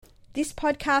This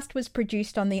podcast was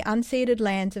produced on the unceded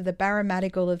lands of the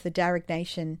Barramadigal of the Darug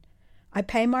Nation. I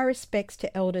pay my respects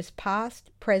to elders past,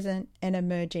 present and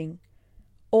emerging.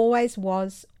 Always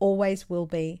was, always will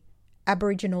be.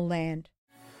 Aboriginal land.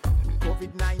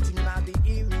 COVID-19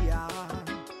 in the area.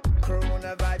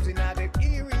 Corona vibes in the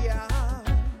area.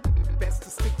 Best to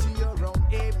stick to your own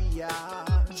area.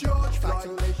 George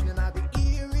vaccination in the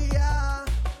area.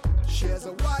 Shares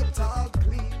a white dog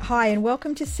clean. Hi and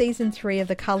welcome to Season 3 of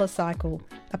The Colour Cycle,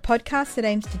 a podcast that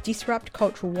aims to disrupt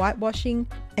cultural whitewashing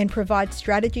and provide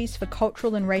strategies for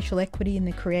cultural and racial equity in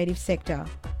the creative sector.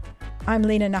 I'm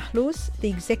Lena Nahlous, the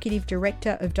Executive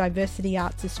Director of Diversity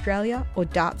Arts Australia, or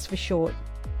DARTS for short.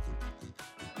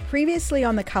 Previously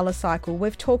on The Colour Cycle,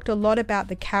 we've talked a lot about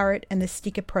the carrot and the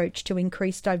stick approach to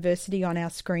increase diversity on our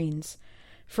screens.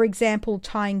 For example,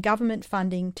 tying government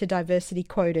funding to diversity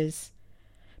quotas.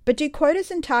 But do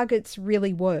quotas and targets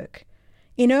really work?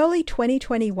 In early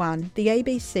 2021, the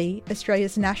ABC,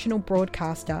 Australia's national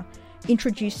broadcaster,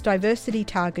 introduced diversity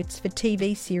targets for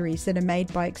TV series that are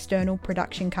made by external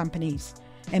production companies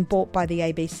and bought by the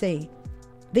ABC.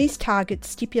 These targets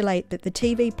stipulate that the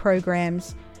TV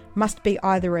programs must be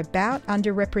either about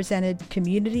underrepresented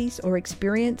communities or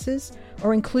experiences,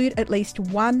 or include at least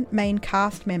one main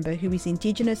cast member who is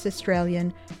Indigenous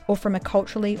Australian or from a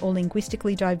culturally or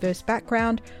linguistically diverse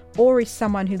background, or is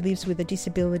someone who lives with a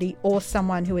disability or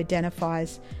someone who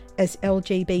identifies as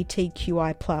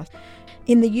LGBTQI+.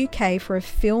 In the UK, for a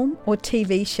film or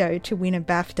TV show to win a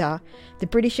BAFTA, the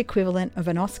British equivalent of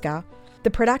an Oscar,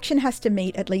 the production has to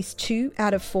meet at least 2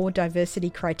 out of 4 diversity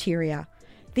criteria.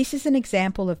 This is an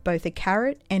example of both a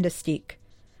carrot and a stick.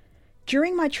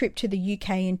 During my trip to the UK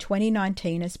in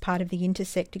 2019 as part of the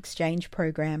INTERSECT exchange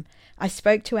program, I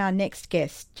spoke to our next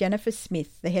guest, Jennifer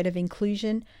Smith, the Head of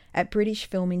Inclusion at British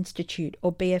Film Institute,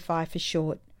 or BFI for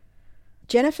short.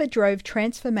 Jennifer drove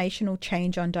transformational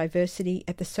change on diversity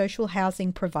at the social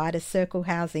housing provider Circle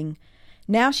Housing.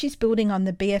 Now she's building on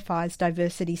the BFI's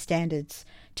diversity standards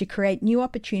to create new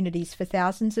opportunities for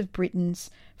thousands of Britons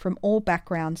from all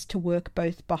backgrounds to work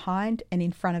both behind and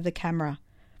in front of the camera.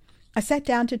 I sat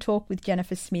down to talk with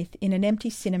Jennifer Smith in an empty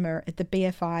cinema at the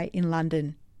BFI in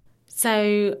London.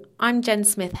 So I'm Jen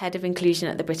Smith, Head of Inclusion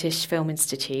at the British Film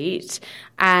Institute,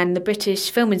 and the British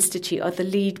Film Institute are the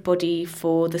lead body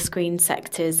for the screen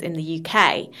sectors in the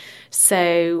UK.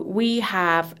 So we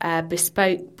have a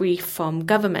bespoke brief from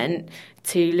government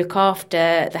to look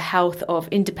after the health of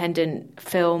independent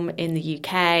film in the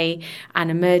UK and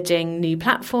emerging new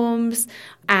platforms,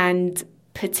 and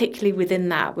particularly within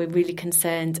that, we're really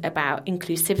concerned about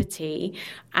inclusivity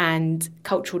and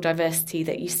cultural diversity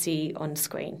that you see on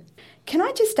screen. Can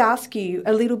I just ask you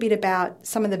a little bit about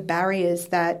some of the barriers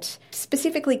that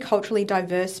specifically culturally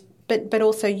diverse, but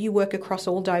also you work across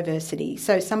all diversity.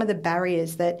 So some of the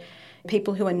barriers that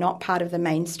people who are not part of the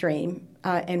mainstream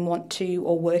and want to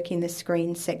or work in the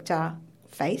screen sector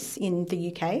face in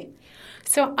the UK?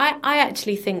 So I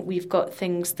actually think we've got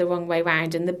things the wrong way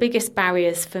round, and the biggest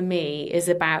barriers for me is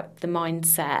about the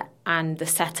mindset and the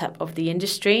setup of the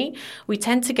industry. We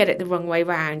tend to get it the wrong way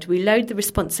round. We load the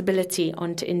responsibility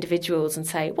onto individuals and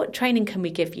say, what training can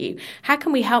we give you? How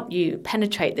can we help you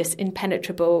penetrate this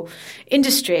impenetrable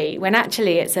industry? When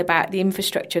actually it's about the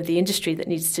infrastructure of the industry that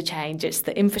needs to change. It's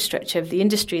the infrastructure of the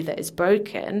industry that is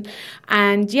broken.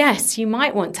 And yes, you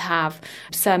might want to have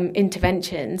some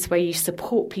interventions where you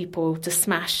support people to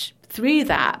smash through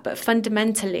that, but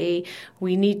fundamentally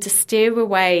we need to steer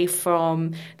away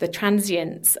from the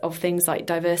transience of things like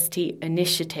diversity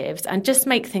initiatives and just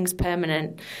make things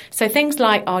permanent. So things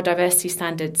like our diversity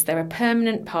standards, they're a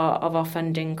permanent part of our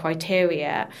funding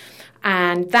criteria,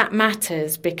 and that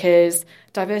matters because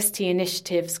diversity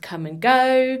initiatives come and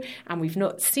go, and we've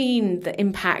not seen the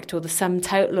impact or the sum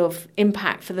total of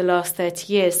impact for the last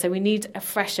 30 years, so we need a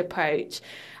fresh approach.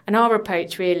 And our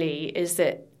approach really is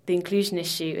that the inclusion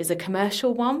issue is a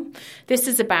commercial one. This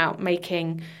is about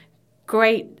making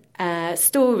great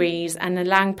stories and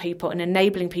allowing people and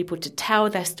enabling people to tell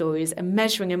their stories and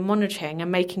measuring and monitoring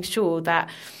and making sure that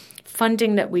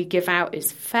funding that we give out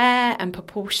is fair and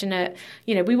proportionate.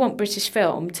 You know, we want British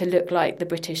film to look like the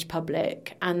British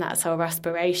public, and that's our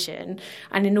aspiration.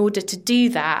 And in order to do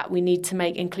that, we need to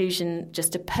make inclusion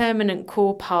just a permanent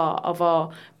core part of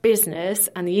our business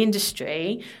and the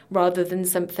industry, rather than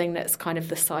something that's kind of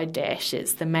the side dish.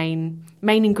 It's the main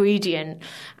ingredient,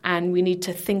 and we need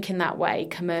to think in that way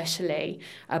commercially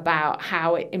about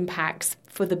how it impacts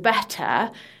for the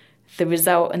better the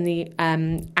result and the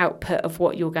output of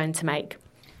what you're going to make.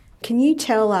 Can you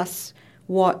tell us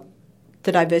what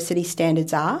the diversity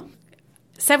standards are?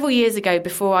 several years ago,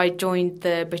 before I joined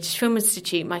the British Film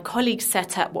Institute, my colleagues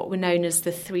set up what were known as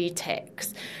the 3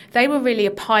 ticks. They were really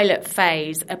a pilot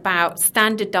phase about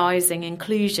standardising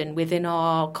inclusion within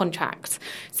our contracts.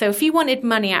 So if you wanted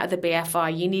money out of the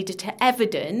BFI, you needed to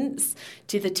evidence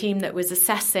to the team that was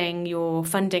assessing your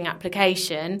funding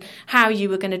application how you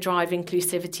were going to drive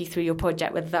inclusivity through your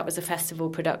project, whether that was a festival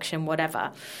production,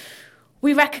 whatever.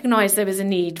 We recognised there was a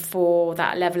need for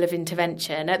that level of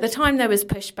intervention. At the time, there was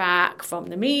pushback from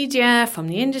the media, from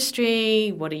the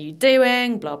industry. What are you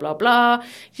doing? Blah, blah, blah.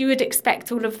 You would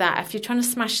expect all of that. If you're trying to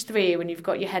smash through and you've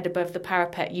got your head above the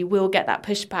parapet, you will get that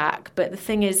pushback. But the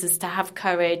thing is to have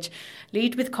courage,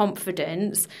 lead with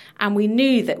confidence. And we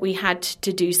knew that we had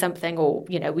to do something, or,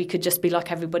 we could just be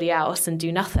like everybody else and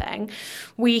do nothing.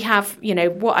 We have,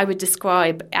 what I would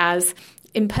describe as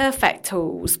imperfect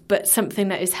tools, but something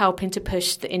that is helping to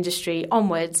push the industry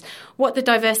onwards. What the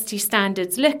diversity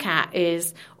standards look at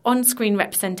is on-screen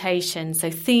representation, so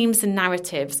themes and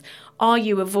narratives. Are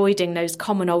you avoiding those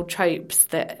common old tropes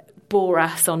that bore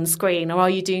us on screen, or are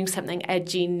you doing something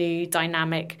edgy, new,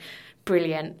 dynamic,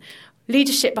 brilliant?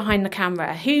 Leadership behind the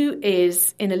camera. Who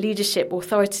is in a leadership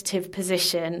authoritative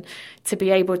position to be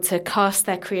able to cast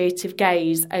their creative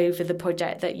gaze over the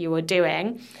project that you are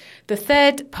doing? The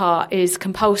third part is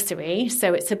compulsory,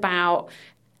 so it's about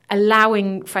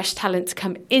allowing fresh talent to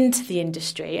come into the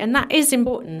industry, and that is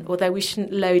important, although we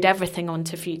shouldn't load everything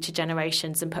onto future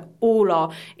generations and put all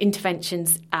our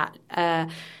interventions at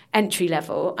entry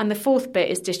level. And the fourth bit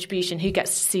is distribution, who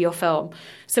gets to see your film.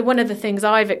 So one of the things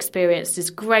I've experienced is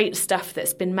great stuff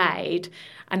that's been made,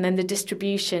 and then the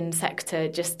distribution sector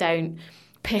just don't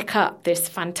pick up this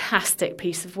fantastic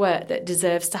piece of work that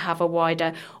deserves to have a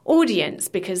wider audience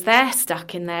because they're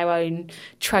stuck in their own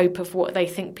trope of what they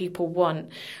think people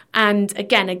want. And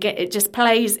again, it just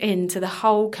plays into the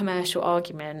whole commercial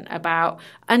argument about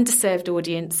underserved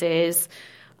audiences,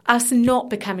 us not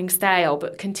becoming stale,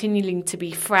 but continuing to be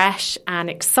fresh and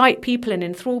excite people and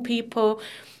enthrall people.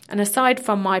 And aside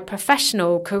from my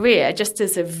professional career, just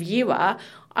as a viewer,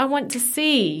 I want to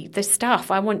see the stuff.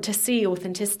 I want to see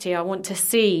authenticity. I want to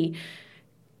see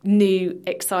new,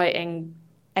 exciting,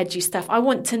 edgy stuff. I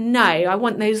want to know. I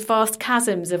want those vast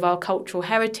chasms of our cultural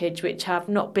heritage which have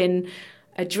not been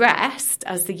addressed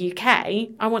as the UK.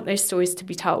 I want those stories to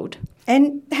be told.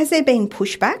 And has there been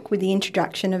pushback with the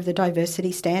introduction of the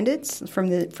diversity standards from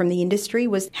the industry?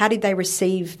 How did they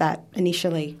receive that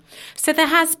initially? So there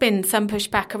has been some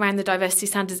pushback around the diversity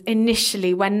standards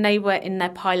initially when they were in their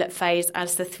pilot phase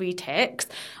as the 3 ticks.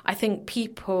 I think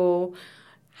people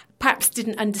perhaps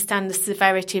didn't understand the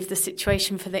severity of the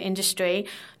situation for the industry.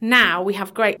 Now we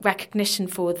have great recognition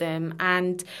for them,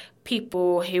 and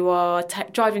people who are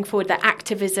driving forward their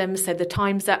activism, so the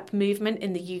Time's Up movement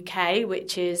in the UK,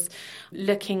 which is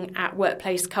looking at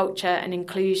workplace culture and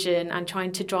inclusion and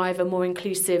trying to drive a more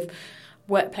inclusive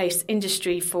workplace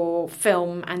industry for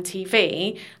film and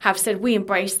TV, have said we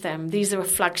embrace them. These are a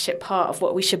flagship part of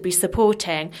what we should be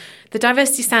supporting. The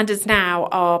diversity standards now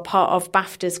are part of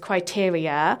BAFTA's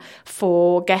criteria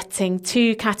for getting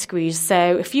 2 categories.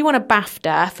 So if you want a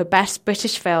BAFTA for Best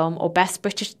British Film or Best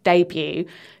British Debut,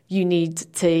 you need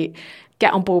to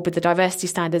get on board with the diversity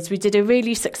standards. We did a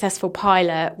really successful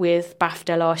pilot with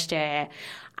BAFTA last year,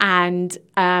 and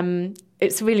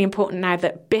it's really important now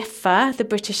that BIFA, the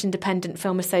British Independent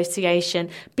Film Association,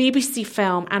 BBC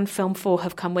Film and Film 4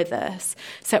 have come with us.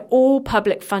 So all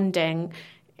public funding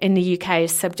in the UK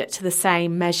is subject to the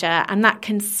same measure, and that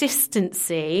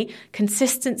consistency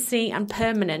and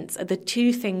permanence are the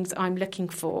 2 things I'm looking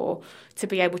for to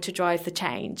be able to drive the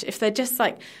change. If they're just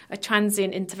like a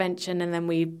transient intervention and then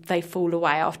they fall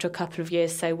away after a couple of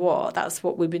years, so what? That's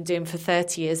what we've been doing for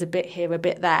 30 years, a bit here, a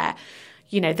bit there.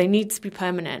 They need to be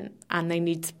permanent and they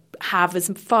need to have as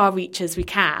far reach as we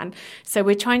can. So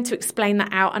we're trying to explain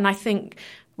that out, and I think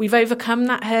we've overcome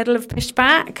that hurdle of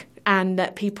pushback, and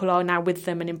that people are now with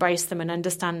them and embrace them and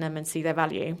understand them and see their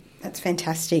value. That's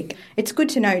fantastic. It's good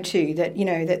to know too that,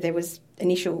 that there was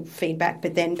initial feedback,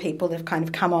 but then people have kind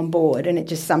of come on board, and it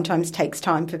just sometimes takes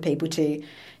time for people to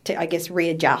I guess,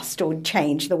 readjust or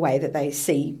change the way that they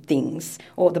see things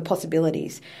or the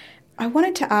possibilities. I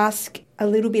wanted to ask a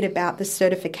little bit about the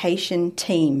certification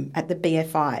team at the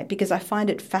BFI, because I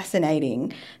find it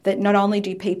fascinating that not only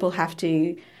do people have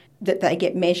to that they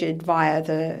get measured via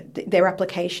their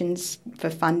applications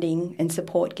for funding and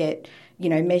support get,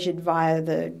 measured via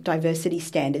the diversity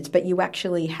standards, but you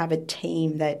actually have a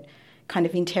team that kind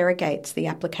of interrogates the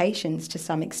applications to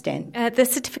some extent. The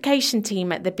certification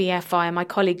team at the BFI are my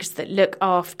colleagues that look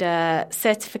after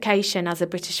certification as a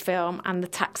British film and the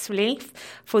tax relief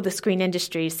for the screen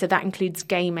industry. So that includes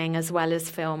gaming as well as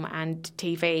film and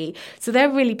TV. So they're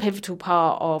a really pivotal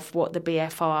part of what the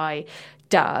BFI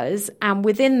does, and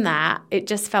within that it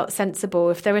just felt sensible,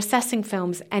 if they're assessing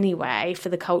films anyway for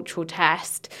the cultural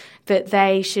test, that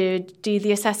they should do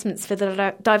the assessments for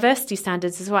the diversity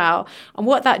standards as well. And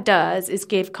what that does is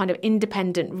give kind of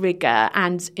independent rigour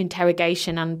and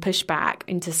interrogation and pushback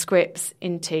into scripts,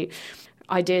 into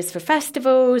ideas for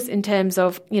festivals, in terms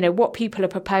of, you know, what people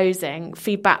are proposing.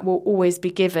 Feedback will always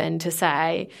be given to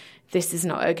say, this is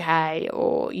not okay,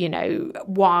 or, you know,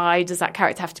 why does that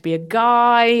character have to be a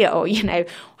guy, or, you know,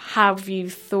 have you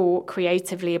thought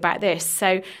creatively about this?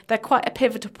 So they're quite a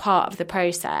pivotal part of the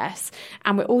process.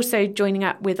 And we're also joining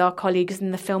up with our colleagues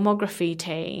in the filmography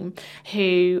team,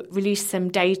 who released some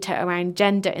data around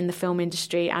gender in the film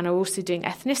industry and are also doing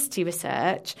ethnicity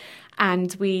research.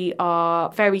 And we are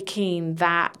very keen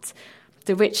that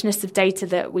the richness of data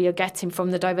that we are getting from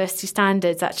the diversity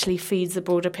standards actually feeds a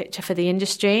broader picture for the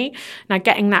industry. Now,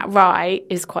 getting that right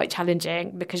is quite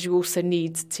challenging, because you also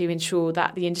need to ensure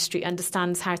that the industry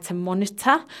understands how to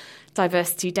monitor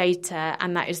diversity data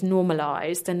and that is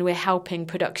normalised. And we're helping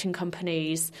production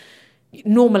companies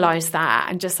normalise that,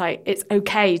 and just like, it's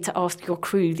okay to ask your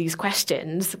crew these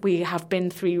questions. We have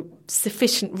been through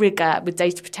sufficient rigour with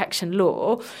data protection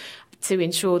law to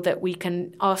ensure that we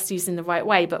can ask these in the right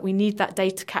way, but we need that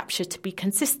data capture to be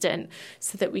consistent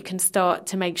so that we can start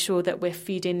to make sure that we're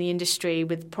feeding the industry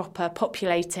with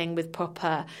populating with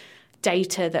proper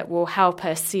data that will help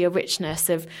us see a richness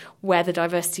of where the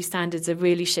diversity standards are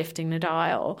really shifting the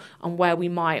dial and where we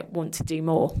might want to do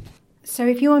more. So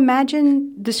if you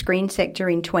imagine the screen sector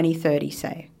in 2030,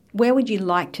 say, where would you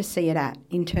like to see it at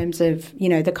in terms of, you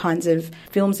know, the kinds of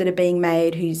films that are being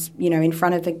made, who's, you know, in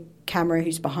front of the camera,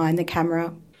 who's behind the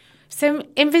camera? So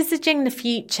envisaging the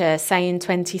future, say in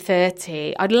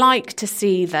 2030, I'd like to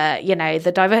see that, you know,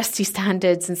 the diversity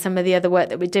standards and some of the other work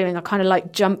that we're doing are kind of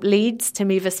like jump leads to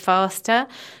move us faster,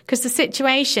 because the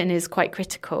situation is quite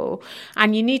critical.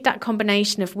 And you need that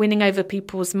combination of winning over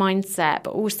people's mindset,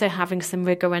 but also having some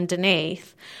rigour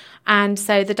underneath. And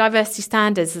so the diversity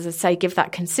standards, as I say, give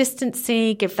that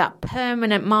consistency, give that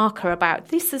permanent marker about,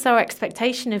 this is our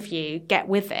expectation of you, get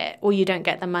with it, or you don't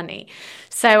get the money.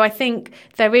 So I think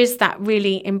there is that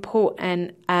really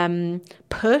important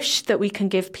push that we can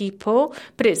give people,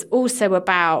 but it's also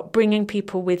about bringing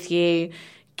people with you,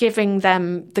 giving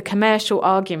them the commercial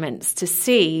arguments to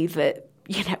see that,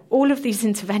 you know, all of these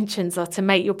interventions are to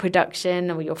make your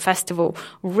production or your festival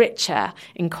richer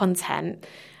in content,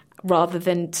 rather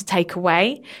than to take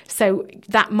away. So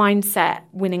that mindset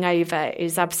winning over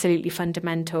is absolutely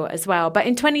fundamental as well. But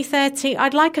in 2030,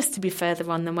 I'd like us to be further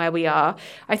on than where we are.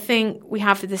 I think we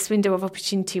have this window of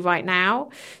opportunity right now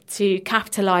to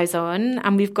capitalise on,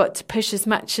 and we've got to push as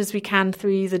much as we can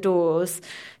through the doors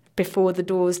before the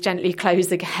doors gently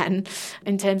close again,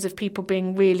 in terms of people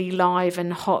being really live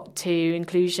and hot to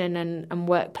inclusion and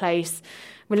workplace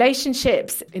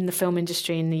relationships in the film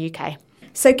industry in the UK.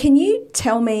 So can you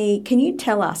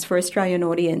tell us, for Australian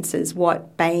audiences,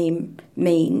 what BAME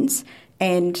means?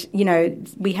 And, you know,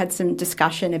 we had some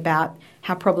discussion about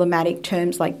how problematic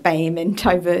terms like BAME and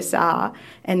diverse are,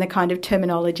 and the kind of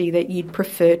terminology that you'd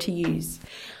prefer to use.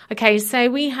 Okay, so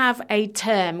we have a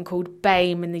term called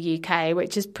BAME in the UK,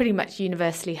 which is pretty much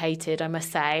universally hated, I must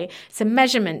say. It's a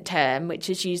measurement term which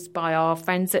is used by our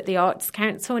friends at the Arts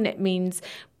Council, and it means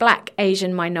Black,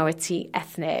 Asian, Minority,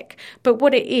 Ethnic. But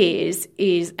what it is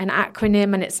an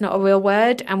acronym, and it's not a real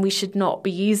word, and we should not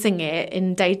be using it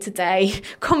in day-to-day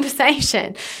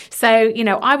conversation. So, you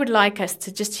know, I would like us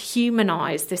to just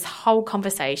humanise this whole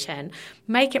conversation,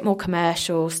 make it more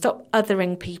commercial, stop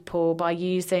othering people by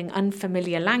using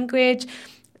unfamiliar language.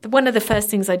 One of the first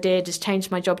things I did is change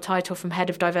my job title from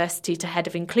head of diversity to head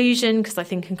of inclusion, because I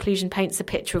think inclusion paints a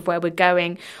picture of where we're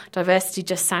going. Diversity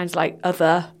just sounds like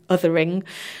othering.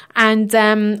 And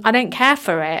I don't care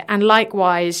for it. And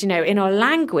likewise, you know, in our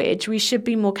language, we should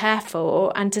be more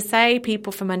careful. And to say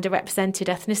people from underrepresented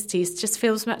ethnicities just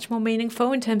feels much more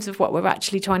meaningful in terms of what we're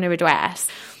actually trying to address.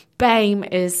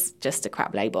 BAME is just a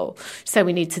crap label, so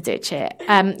we need to ditch it.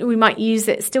 We might use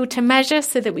it still to measure,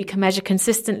 so that we can measure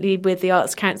consistently with the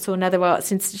Arts Council and other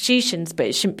arts institutions, but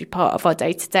it shouldn't be part of our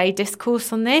day-to-day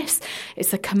discourse on this.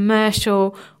 It's a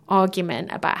commercial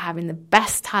argument about having the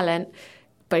best talent,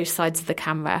 both sides of the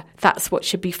camera. That's what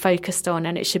should be focused on,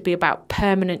 and it should be about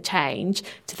permanent change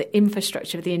to the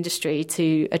infrastructure of the industry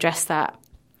to address that.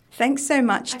 Thanks so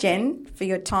much, Jen, for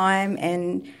your time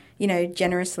and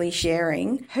generously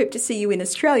sharing. Hope to see you in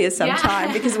Australia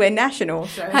sometime because we're national.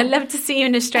 So. I'd love to see you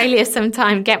in Australia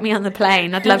sometime. Get me on the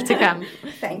plane. I'd love to come.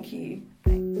 Thank you.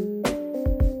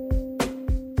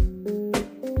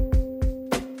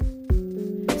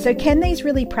 So can these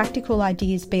really practical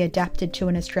ideas be adapted to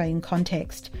an Australian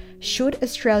context? Should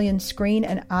Australian screen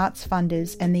and arts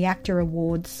funders and the ACTA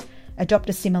Awards adopt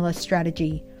a similar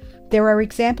strategy? There are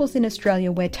examples in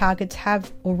Australia where targets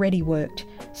have already worked,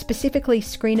 specifically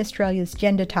Screen Australia's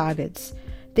gender targets.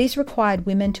 These required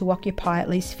women to occupy at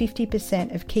least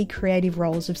 50% of key creative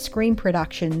roles of screen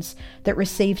productions that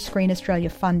received Screen Australia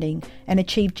funding and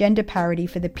achieve gender parity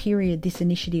for the period this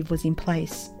initiative was in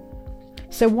place.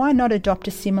 So why not adopt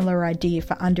a similar idea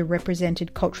for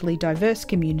underrepresented culturally diverse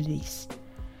communities?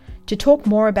 To talk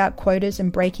more about quotas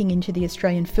and breaking into the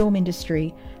Australian film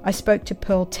industry, I spoke to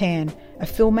Pearl Tan, a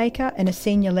filmmaker and a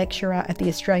senior lecturer at the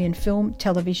Australian Film,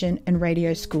 Television and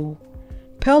Radio School.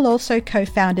 Pearl also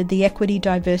co-founded the Equity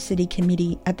Diversity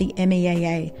Committee at the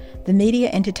MEAA, the Media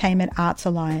Entertainment Arts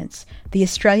Alliance, the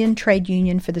Australian trade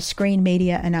union for the screen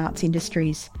media and arts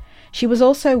industries. She was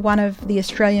also one of the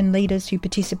Australian leaders who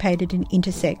participated in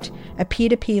INTERSECT, a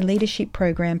peer-to-peer leadership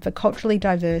program for culturally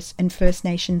diverse and First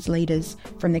Nations leaders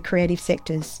from the creative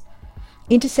sectors.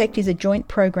 INTERSECT is a joint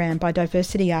program by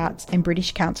Diversity Arts and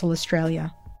British Council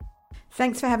Australia.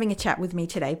 Thanks for having a chat with me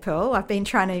today, Pearl. I've been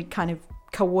trying to kind of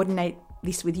coordinate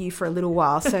this with you for a little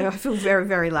while, so I feel very,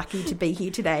 very lucky to be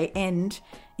here today and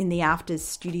in the Afters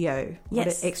studio. Yes. What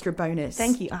an extra bonus.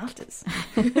 Thank you, Afters.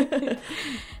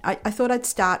 I thought I'd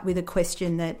start with a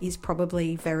question that is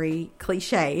probably very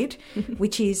cliched,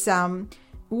 which is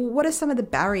what are some of the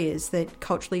barriers that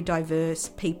culturally diverse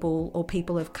people or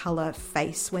people of colour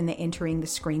face when they're entering the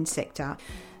screen sector?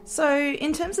 So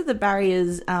in terms of the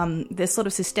barriers, there's sort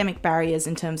of systemic barriers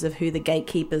in terms of who the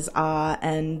gatekeepers are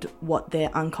and what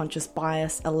their unconscious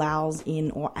bias allows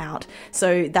in or out.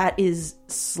 So that is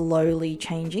slowly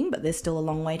changing, but there's still a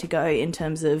long way to go in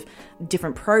terms of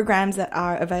different programs that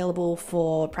are available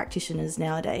for practitioners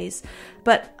nowadays.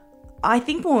 But I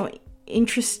think more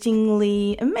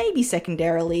interestingly, and maybe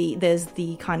secondarily, there's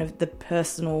the kind of the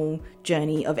personal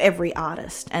journey of every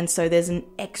artist. And so there's an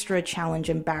extra challenge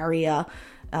and barrier,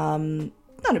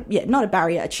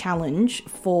 a challenge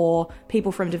for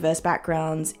people from diverse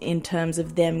backgrounds in terms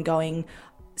of them going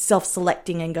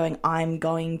self-selecting and going, I'm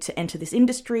going to enter this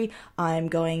industry, I'm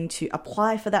going to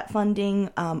apply for that funding,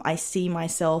 I see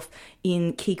myself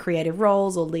in key creative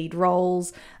roles or lead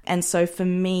roles. And so for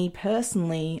me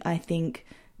personally, I think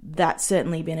that's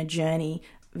certainly been a journey.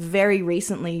 Very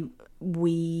recently,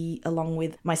 we, along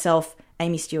with myself,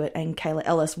 Amy Stewart and Kayla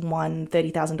Ellis, won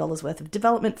 $30,000 worth of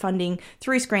development funding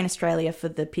through Screen Australia for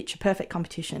the Picture Perfect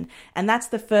competition. And that's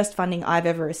the first funding I've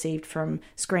ever received from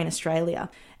Screen Australia.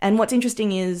 And what's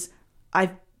interesting is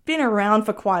I've been around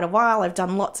for quite a while, I've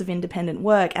done lots of independent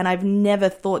work, and I've never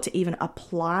thought to even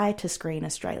apply to Screen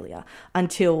Australia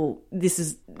until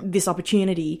this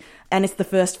opportunity, and it's the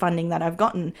first funding that I've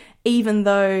gotten. Even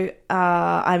though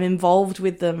I'm involved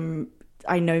with them,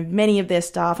 I know many of their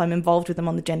staff, I'm involved with them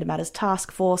on the Gender Matters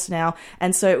Task Force now,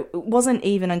 and so it wasn't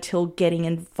even until getting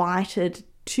invited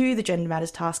to the Gender Matters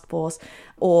Task Force,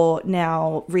 or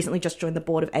now recently just joined the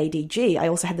board of ADG, I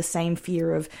also had the same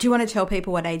fear of... Do you want to tell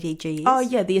people what ADG is? Oh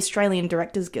yeah, the Australian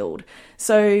Directors Guild.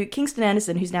 So Kingston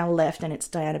Anderson, who's now left, and it's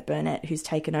Diana Burnett who's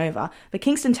taken over, but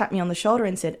Kingston tapped me on the shoulder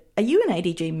and said, are you an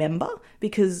ADG member?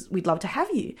 Because we'd love to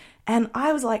have you. And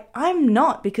I was like, I'm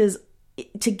not, because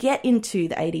to get into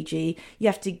the ADG, you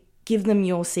have to give them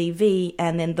your CV,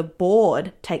 and then the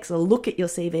board takes a look at your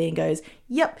CV and goes,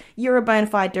 yep, you're a bona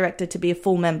fide director to be a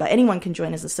full member. Anyone can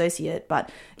join as associate,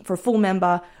 but for a full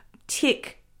member,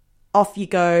 tick, off you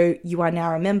go, you are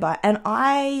now a member. And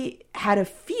I had a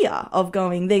fear of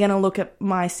going, they're going to look at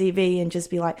my CV and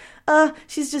just be like,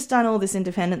 she's just done all this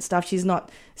independent stuff, she's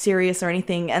not serious or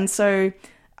anything. And so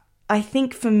I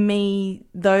think for me,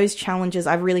 those challenges,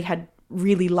 I've really had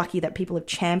really lucky that people have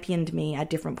championed me at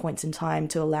different points in time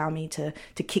to allow me to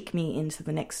kick me into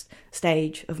the next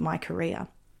stage of my career.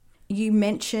 You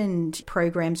mentioned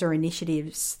programs or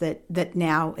initiatives that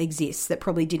now exist that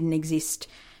probably didn't exist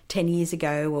 10 years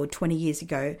ago or 20 years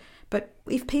ago. But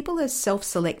if people are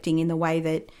self-selecting in the way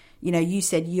that, you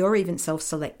said you're even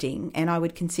self-selecting, and I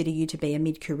would consider you to be a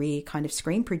mid-career kind of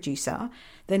screen producer,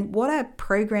 then what are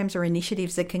programs or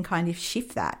initiatives that can kind of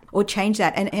shift that or change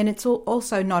that? And it's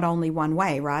also not only one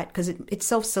way, right? Because it's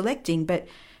self-selecting, but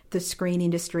the screen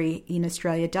industry in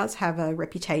Australia does have a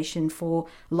reputation for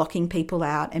locking people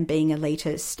out and being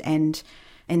elitist.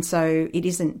 And so it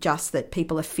isn't just that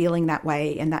people are feeling that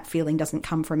way and that feeling doesn't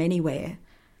come from anywhere.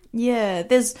 Yeah,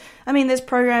 there's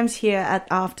programs here at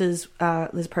AFTRS.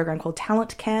 There's a program called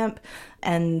Talent Camp,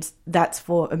 and that's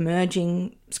for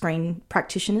emerging screen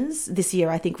practitioners. This year,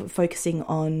 I think we're focusing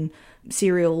on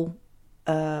serial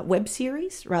web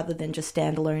series rather than just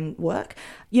standalone work.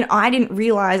 You know, I didn't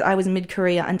realise I was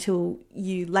mid-career until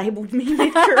you labelled me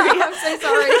mid-career. I'm so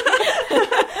sorry.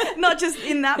 Not just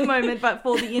in that moment, but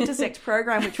for the INTERSECT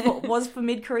program, which was for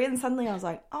mid-career. And suddenly I was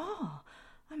like, oh,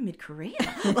 I'm mid-career.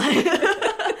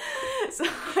 So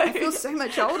I feel so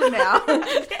much older now.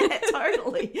 Yeah,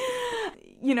 totally.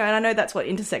 You know, and I know that's what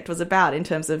INTERSECT was about in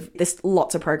terms of there's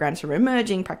lots of programs for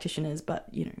emerging practitioners, but,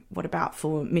 you know, what about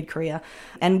for mid-career?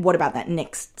 And what about that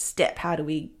next step? How do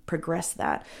we progress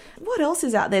that? What else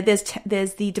is out there?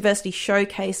 There's the Diversity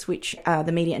Showcase, which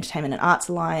the Media, Entertainment and Arts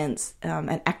Alliance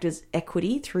and Actors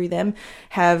Equity, through them,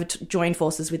 have joined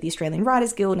forces with the Australian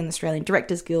Writers Guild and the Australian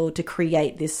Directors Guild to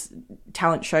create this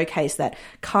talent showcase that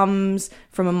comes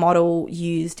from a model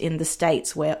used in the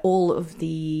States where all of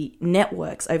the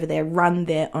networks over there run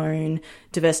their own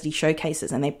diversity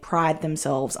showcases, and they pride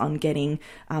themselves on getting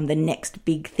the next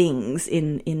big things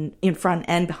in front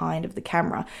and behind of the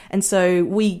camera. And so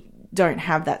we don't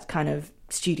have that kind of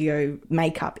studio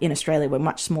makeup in Australia. We're a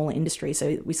much smaller industry,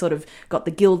 so we sort of got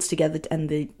the guilds together and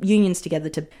the unions together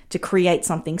to create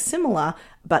something similar,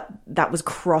 but that was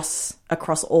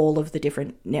across all of the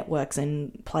different networks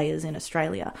and players in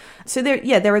Australia. So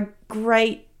there are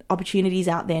great opportunities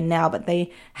out there now, but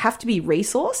they have to be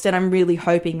resourced, and I'm really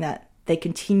hoping that they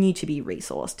continue to be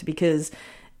resourced, because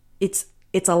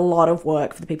it's a lot of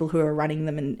work for the people who are running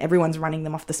them, and everyone's running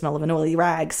them off the smell of an oily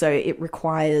rag. So it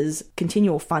requires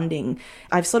continual funding.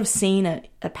 I've sort of seen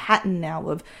a pattern now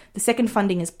of the second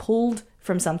funding is pulled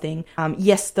from something.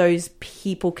 Yes, those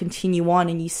people continue on,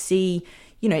 and you see,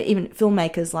 you know, even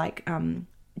filmmakers like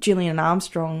Gillian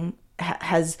Armstrong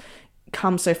has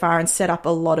come so far and set up a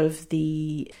lot of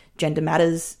the Gender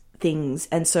Matters things.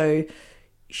 And so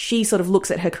she sort of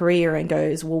looks at her career and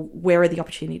goes, well, where are the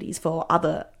opportunities for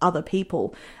other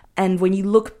people? And when you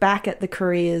look back at the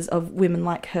careers of women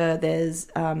like her, there's,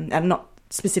 I'm not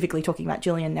specifically talking about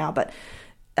Gillian now, but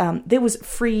there was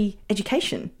free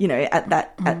education, you know,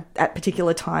 at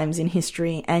particular times in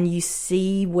history, and you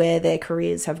see where their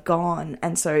careers have gone.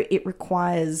 And so it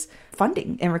requires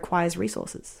funding and requires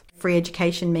resources. Free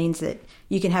education means that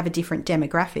you can have a different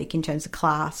demographic in terms of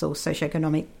class or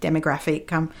socioeconomic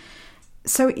demographic.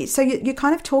 So you're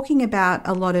kind of talking about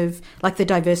a lot of, like, the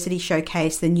diversity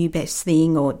showcase, the new best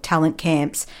thing, or talent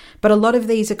camps, but a lot of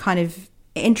these are kind of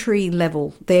entry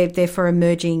level. They're for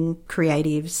emerging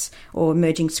creatives or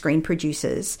emerging screen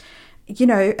producers. You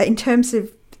know, in terms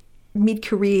of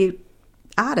mid-career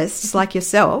artists like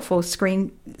yourself, or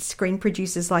screen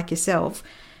producers like yourself,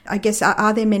 I guess,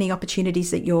 are there many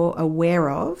opportunities that you're aware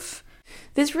of?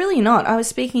 There's really not. I was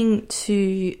speaking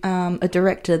to a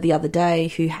director the other day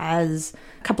who has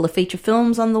a couple of feature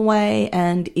films on the way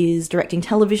and is directing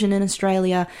television in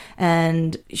Australia,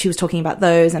 and she was talking about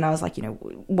those, and I was like, you know,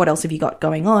 what else have you got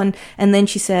going on? And then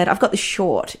she said, I've got this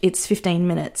short, it's 15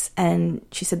 minutes, and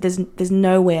she said there's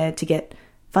nowhere to get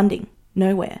funding,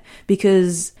 nowhere,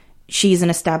 because she's an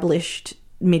established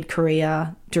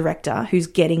mid-career director who's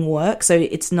getting work. So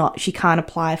it's not, she can't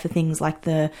apply for things like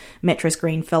the Metro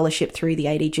Screen Fellowship through the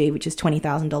ADG, which is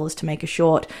 $20,000 to make a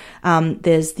short.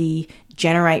 There's the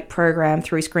Generate program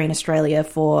through Screen Australia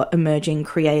for emerging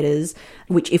creators,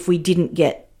 which if we didn't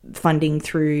get funding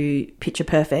through Picture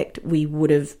Perfect, we would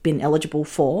have been eligible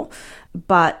for.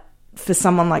 But for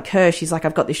someone like her, she's like,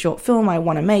 I've got this short film, I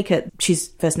want to make it. She's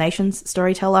First Nations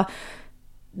storyteller.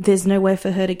 There's nowhere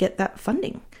for her to get that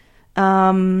funding.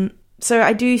 So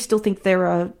I do still think there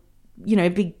are, you know,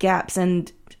 big gaps,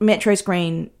 and Metro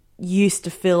Screen used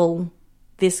to fill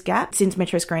this gap. Since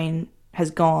Metro Screen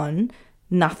has gone,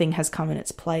 nothing has come in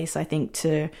its place, I think,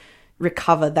 to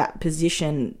recover that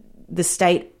position. The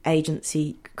state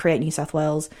agency, Create New South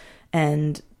Wales,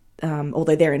 and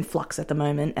although they're in flux at the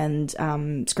moment, and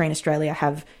Screen Australia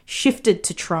have shifted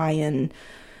to try and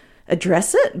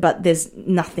address it, but there's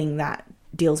nothing that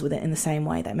deals with it in the same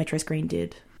way that Metro Screen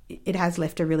did. It has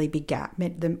left a really big gap.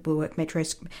 The work Metro,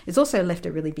 it's also left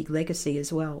a really big legacy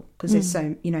as well, because there's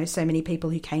so many people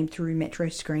who came through Metro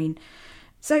Screen.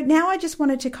 So now I just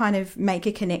wanted to kind of make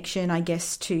a connection, I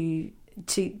guess, to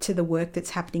the work that's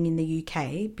happening in the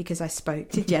UK, because I spoke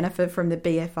to Jennifer from the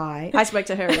BFI. I spoke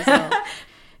to her as well.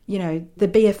 You know, the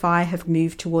BFI have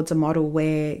moved towards a model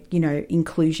where, you know,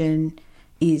 inclusion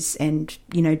is, and,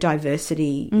 you know,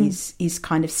 diversity is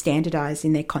kind of standardized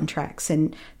in their contracts,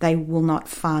 and they will not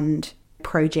fund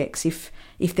projects if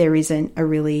there isn't a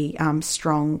really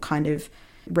strong kind of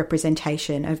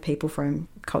representation of people from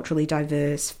culturally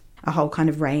diverse a whole kind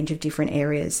of range of different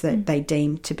areas that they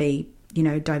deem to be,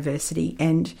 diversity.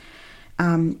 And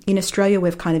in Australia,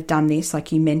 we've kind of done this,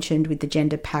 like you mentioned, with the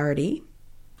gender parity,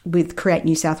 with Create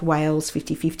New South Wales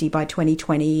 50-50 by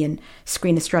 2020 and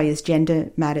Screen Australia's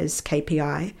Gender Matters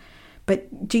KPI.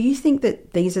 But do you think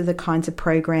that these are the kinds of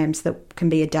programs that can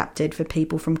be adapted for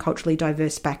people from culturally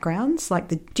diverse backgrounds?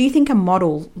 Do you think a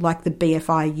model like the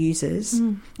BFI uses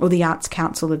or the Arts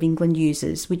Council of England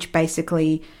uses, which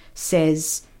basically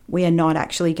says we are not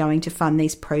actually going to fund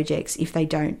these projects if they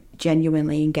don't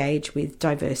genuinely engage with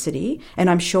diversity? And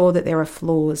I'm sure that there are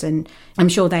flaws, and I'm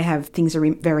sure they have things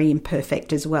are very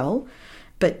imperfect as well.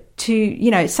 But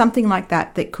to, something like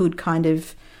that could kind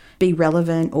of be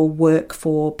relevant or work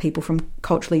for people from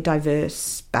culturally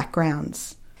diverse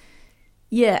backgrounds.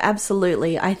 Yeah,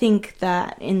 absolutely. I think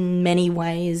that in many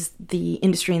ways the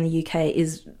industry in the UK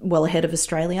is well ahead of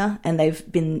Australia, and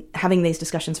they've been having these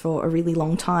discussions for a really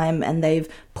long time, and they've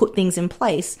put things in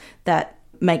place that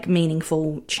make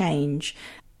meaningful change.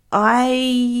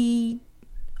 I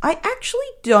actually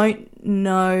don't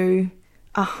know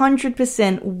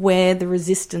 100% where the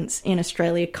resistance in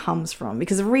Australia comes from,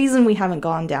 because the reason we haven't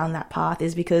gone down that path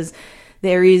is because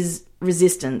there is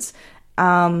resistance.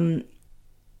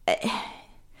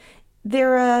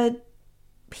 There are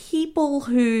people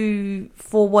who,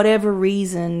 for whatever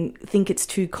reason, think it's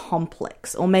too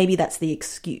complex, or maybe that's the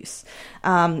excuse,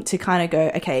 to kind of go,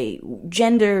 okay,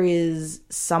 gender is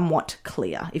somewhat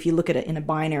clear. If you look at it in a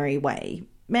binary way,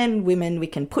 men, women, we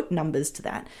can put numbers to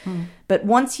that. But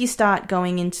once you start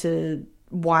going into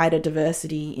wider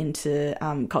diversity, into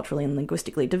culturally and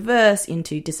linguistically diverse,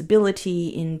 into disability,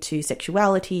 into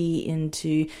sexuality,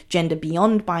 into gender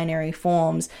beyond binary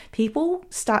forms, people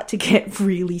start to get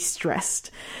really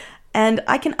stressed. And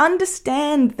I can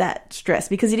understand that stress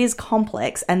because it is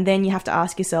complex. And then you have to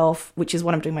ask yourself, which is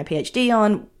what I'm doing my PhD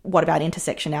on, what about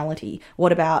intersectionality?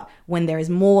 What about when there is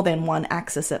more than one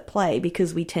axis at play?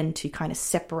 Because we tend to kind of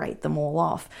separate them all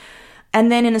off.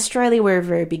 And then in Australia, we're a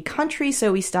very big country,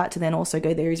 so we start to then also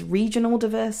go, there is regional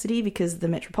diversity, because the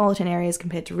metropolitan areas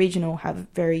compared to regional have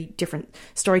very different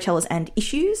storytellers and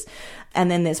issues. And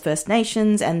then there's First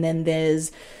Nations, and then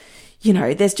there's,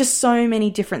 there's just so many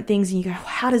different things, and you go,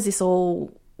 how does this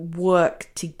all work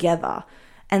together?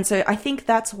 And so I think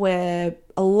that's where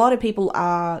a lot of people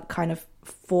are kind of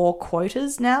for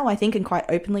quotas now, I think, and quite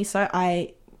openly so.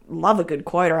 I love a good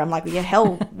quota. I'm like, yeah,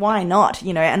 hell, why not?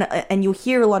 And you'll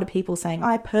hear a lot of people saying,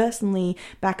 I personally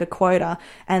back a quota,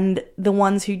 and the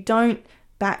ones who don't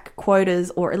back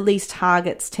quotas, or at least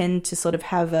targets, tend to sort of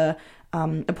have a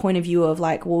point of view of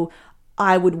like, well,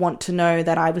 I would want to know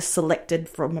that I was selected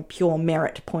from a pure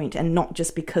merit point and not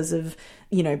just because of,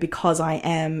 because I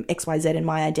am XYZ in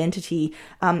my identity.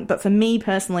 But for me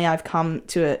personally, I've come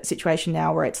to a situation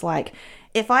now where it's like,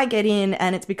 if I get in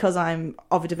and it's because I'm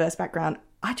of a diverse background,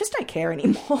 I just don't care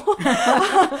anymore.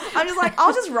 I'm just like,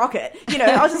 I'll just rock it.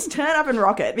 I'll just turn up and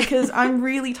rock it, because I'm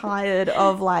really tired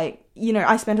of like,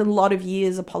 I spent a lot of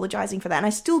years apologizing for that. And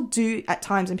I still do at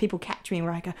times, and people catch me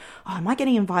where I go, oh, am I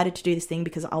getting invited to do this thing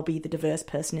because I'll be the diverse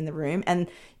person in the room? And,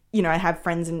 I have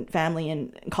friends and family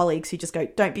and colleagues who just go,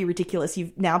 don't be ridiculous.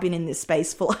 You've now been in this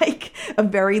space for like a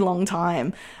very long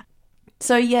time.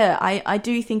 So yeah, I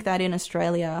do think that in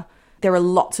Australia, there are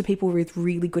lots of people with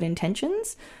really good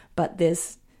intentions, but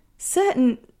there's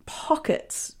certain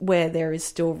pockets where there is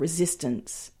still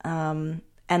resistance. And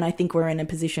I think we're in a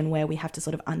position where we have to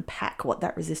sort of unpack what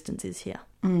that resistance is here.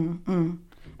 And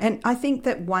I think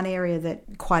that one area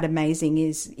that quite amazing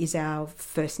is our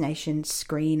First Nations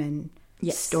screen and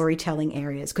storytelling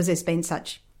areas, because there's been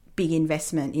such big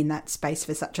investment in that space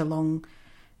for such a long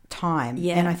time.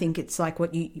 Yeah. And I think it's like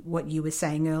what you were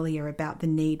saying earlier about the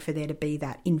need for there to be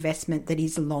that investment that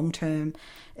is long term.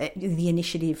 The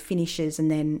initiative finishes and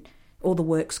then all the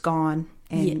work's gone,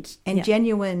 and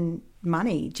genuine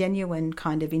money, genuine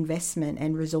kind of investment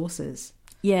and resources.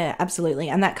 Yeah, absolutely.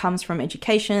 And that comes from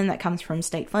education, that comes from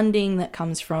state funding, that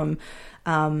comes from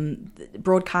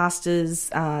broadcasters,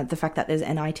 the fact that there's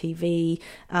NITV,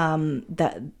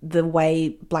 that the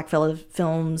way blackfellow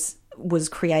films was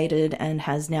created and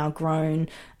has now grown.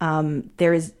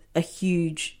 There is a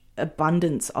huge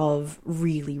abundance of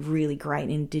really, really great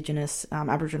Indigenous,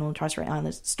 Aboriginal and Torres Strait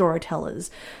Islander storytellers.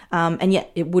 And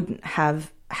yet it wouldn't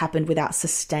have happened without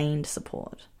sustained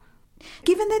support.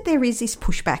 Given that there is this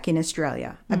pushback in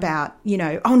Australia about,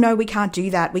 oh no, we can't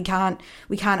do that. We can't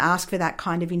ask for that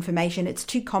kind of information. It's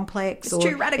too complex. It's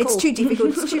too radical. It's too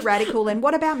difficult. It's too radical. And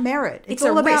what about merit? It's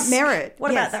all about merit.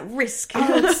 What about that risk?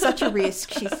 Oh, it's such a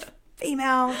risk. She's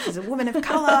female, she's a woman of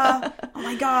colour, oh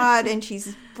my God, and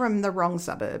she's from the wrong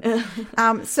suburb.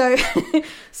 So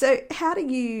how do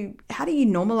you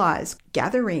normalise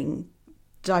gathering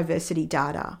diversity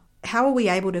data? How are we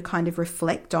able to kind of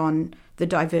reflect on the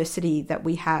diversity that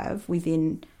we have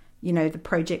within, you know, the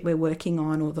project we're working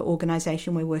on or the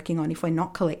organisation we're working on if we're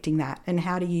not collecting that? And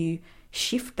how do you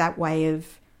shift that way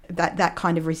of that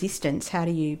kind of resistance?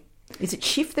 Is it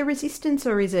shift the resistance,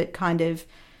 or is it kind of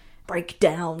break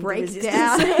down,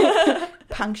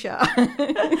 puncture,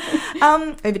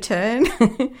 overturn?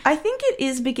 I think it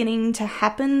is beginning to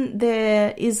happen.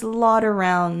 There is a lot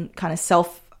around kind of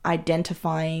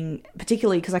self-identifying,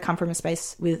 particularly because I come from a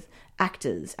space with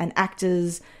actors, and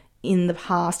actors in the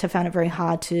past have found it very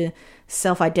hard to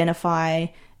self-identify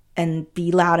and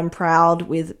be loud and proud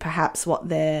with perhaps what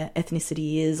their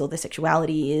ethnicity is or their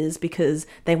sexuality is, because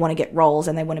they want to get roles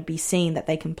and they want to be seen that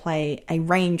they can play a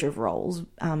range of roles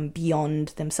beyond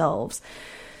themselves.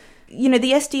 You know,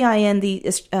 the SDIN,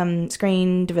 the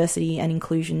Screen Diversity and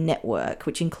Inclusion Network,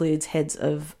 which includes heads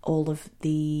of all of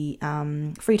the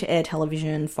free-to-air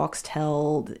television,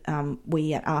 Foxtel,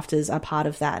 we at Afters are part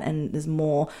of that, and there's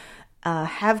more,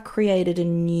 have created a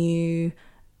new...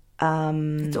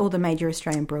 it's all the major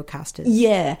Australian broadcasters.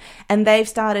 Yeah, and they've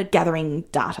started gathering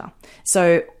data.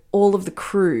 So all of the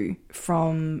crew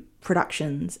from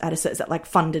productions at a certain, like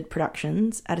funded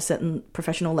productions at a certain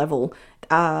professional level,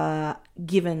 are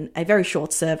given a very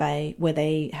short survey where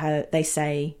they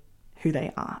say who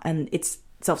they are, and it's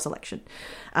self-selection.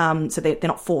 So they're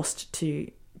not forced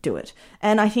to do it.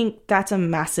 And I think that's a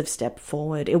massive step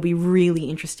forward. It'll be really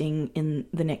interesting in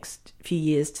the next few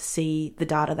years to see the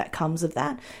data that comes of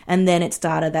that. And then it's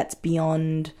data that's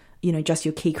beyond, you know, just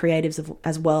your key creatives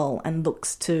as well, and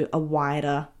looks to a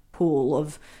wider pool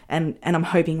of, and I'm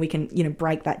hoping we can, you know,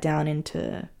 break that down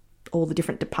into all the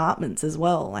different departments as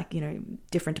well. Like, you know,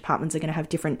 different departments are going to have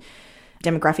different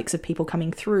demographics of people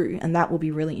coming through, and that will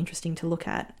be really interesting to look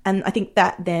at. And I think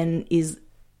that then is,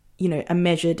 you know, a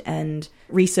measured and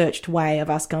researched way of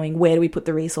us going, where do we put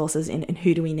the resources in and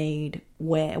who do we need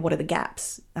where, what are the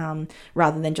gaps,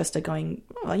 rather than just going,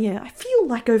 oh yeah, I feel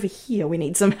like over here we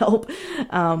need some help.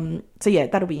 So yeah,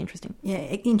 that'll be interesting. Yeah,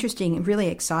 interesting and really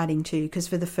exciting too, because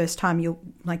for the first time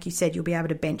like you said, you'll be able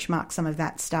to benchmark some of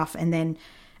that stuff, and then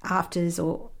Afters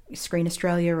or Screen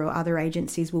Australia or other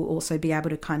agencies will also be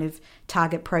able to kind of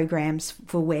target programs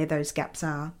for where those gaps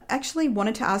are. I actually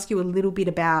wanted to ask you a little bit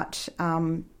about,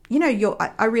 you know,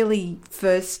 I really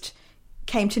first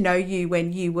came to know you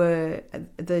when you were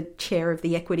the chair of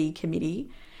the Equity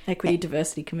Committee.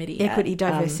 Diversity Committee.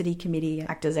 Diversity Committee.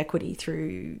 Actors Equity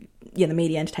through, the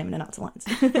Media, Entertainment and Arts Alliance.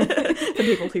 For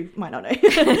people who might not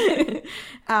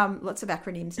know. Lots of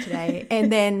acronyms today.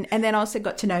 And then I also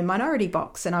got to know Minority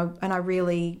Box, and I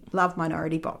really love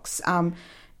Minority Box.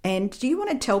 And do you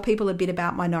want to tell people a bit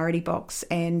about Minority Box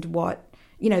and what,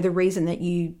 you know, the reason that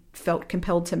you felt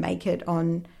compelled to make it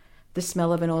on The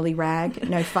Smell of an Oily Rag,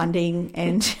 no funding,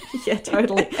 and... Yeah,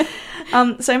 totally.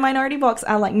 So Minority Box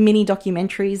are like mini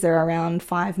documentaries. They're around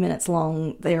 5 minutes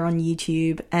long. They're on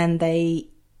YouTube, and they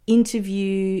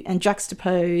interview and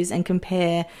juxtapose and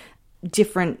compare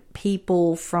different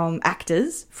people from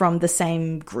actors from the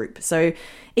same group. So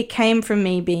it came from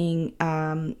me being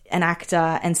an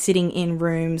actor and sitting in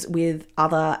rooms with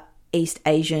other East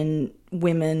Asian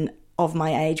women of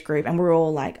my age group, and we're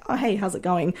all like, oh hey, how's it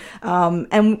going?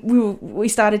 And we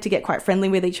started to get quite friendly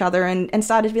with each other, and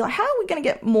started to be like, how are we going to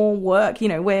get more work? You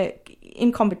know, we're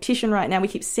in competition right now. We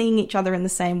keep seeing each other in the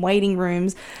same waiting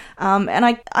rooms. And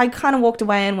I kind of walked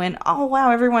away and went, oh wow,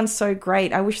 everyone's so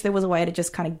great. I wish there was a way to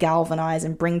just kind of galvanize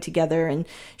and bring together and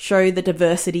show the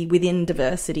diversity within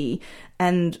diversity.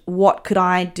 And what could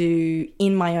I do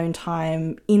in my own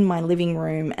time, in my living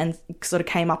room, and sort of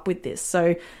came up with this.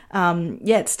 So,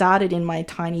 it started in my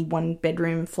tiny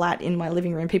 1-bedroom flat in my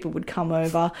living room. People would come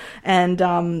over, and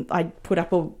I'd put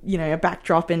up a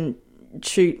backdrop and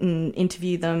shoot and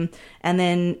interview them, and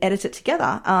then edit it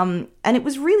together. And it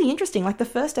was really interesting. Like, the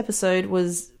first episode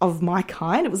was of my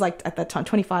kind. It was like, at that time,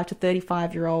 25 to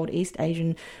 35-year-old East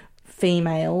Asian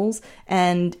females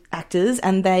and actors,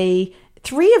 and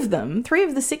three of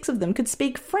the 6 of them could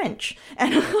speak French.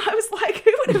 And I was like,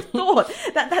 who would have thought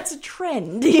that that's a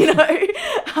trend,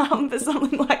 for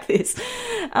something like this?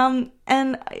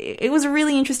 And it was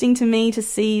really interesting to me to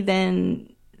see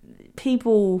then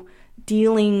people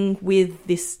dealing with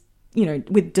this,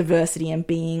 with diversity and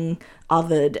being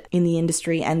othered in the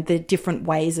industry and the different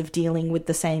ways of dealing with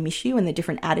the same issue and the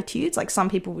different attitudes. Like some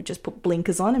people would just put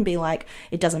blinkers on and be like,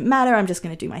 it doesn't matter, I'm just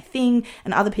going to do my thing.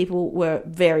 And other people were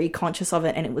very conscious of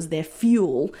it and it was their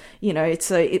fuel, you know.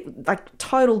 So it like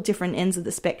total different ends of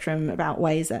the spectrum about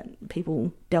ways that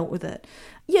people dealt with it.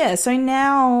 Yeah, so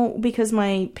now, because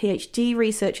my PhD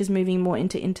research is moving more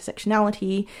into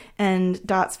intersectionality, and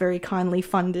Dart's very kindly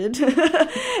funded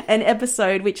an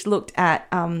episode which looked at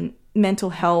mental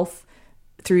health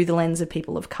through the lens of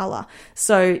people of colour.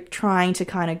 So trying to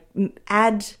kind of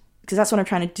add, because that's what I'm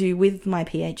trying to do with my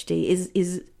PhD,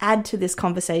 is add to this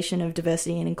conversation of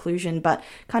diversity and inclusion, but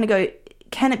kind of go,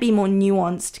 can it be more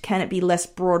nuanced? Can it be less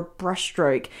broad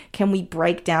brushstroke? Can we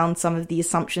break down some of the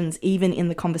assumptions even in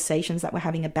the conversations that we're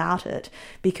having about it?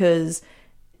 Because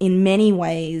in many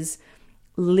ways,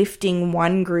 lifting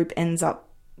one group ends up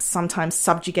sometimes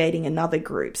subjugating another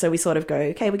group. So we sort of go,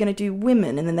 okay, we're going to do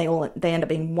women, and then they end up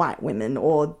being white women,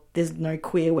 or there's no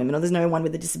queer women, or there's no one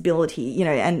with a disability, you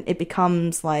know, and it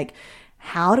becomes like,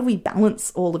 how do we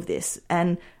balance all of this?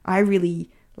 And I really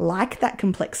like that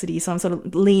complexity, so I'm sort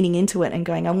of leaning into it and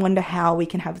going, I wonder how we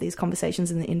can have these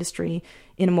conversations in the industry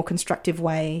in a more constructive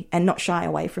way and not shy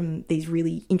away from these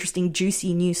really interesting,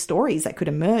 juicy new stories that could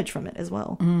emerge from it as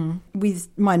well. With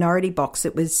Minority Box,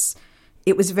 it was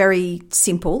very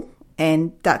simple,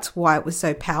 and that's why it was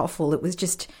so powerful. It was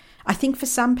just, I think for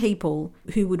some people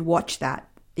who would watch that,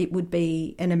 it would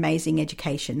be an amazing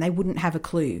education. They wouldn't have a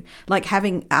clue. Like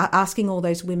asking all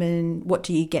those women, what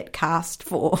do you get cast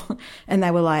for? And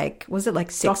they were like, was it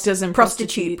like sex? Doctors and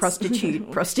prostitute.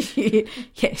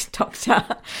 Yes, doctor.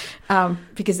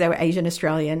 Because they were Asian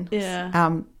Australian.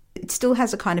 Yeah. It still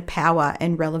has a kind of power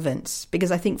and relevance,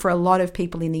 because I think for a lot of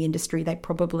people in the industry, they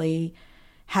probably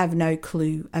have no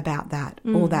clue about that,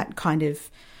 or that kind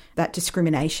of that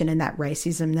discrimination and that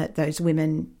racism that those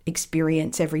women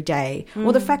experience every day,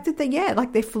 or the fact that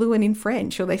they're fluent in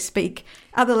French or they speak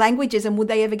other languages, and would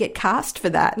they ever get cast for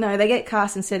that? No, they get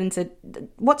cast and said,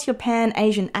 what's your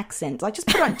pan-Asian accent? Like, just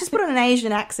put on an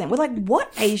Asian accent. We're like,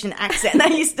 what Asian accent?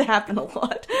 That used to happen a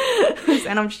lot.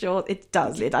 And I'm sure it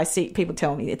does. I see people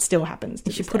tell me it still happens.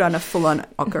 You should put on a full-on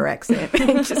Ochre accent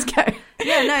and just go.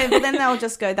 Yeah, no, but then they'll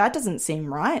just go, that doesn't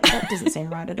seem right. That doesn't seem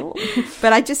right at all.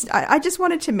 But I just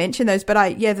wanted to mention those.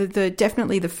 But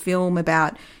definitely the film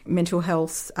about mental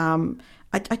health,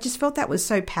 I just felt that was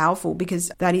so powerful,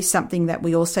 because that is something that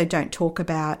we also don't talk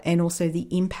about, and also the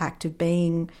impact of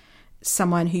being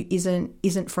someone who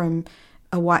isn't from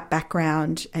a white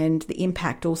background, and the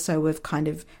impact also of kind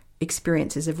of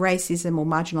experiences of racism or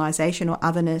marginalisation or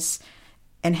otherness,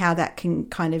 and how that can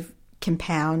kind of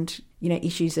compound, you know,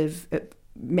 issues of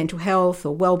mental health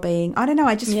or well-being. I don't know,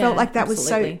 I just felt like that was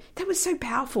so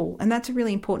powerful, and that's a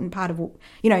really important part of,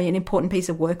 you know, an important piece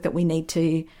of work that we need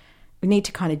to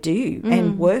kind of do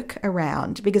and work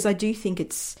around, because I do think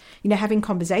it's, you know, having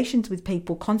conversations with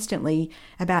people constantly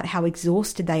about how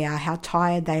exhausted they are, how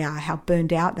tired they are, how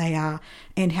burned out they are,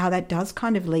 and how that does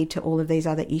kind of lead to all of these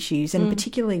other issues. And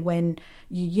particularly when,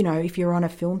 you know, if you're on a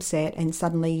film set and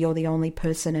suddenly you're the only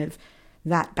person of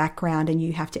that background and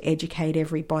you have to educate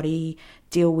everybody,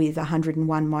 deal with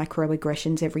 101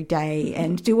 microaggressions every day,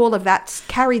 and do all of that,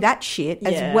 carry that shit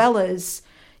as well as,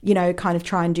 you know, kind of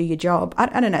try and do your job.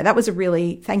 I don't know. That was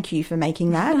thank you for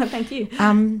making that. Thank you.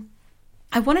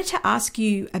 I wanted to ask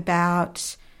you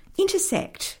about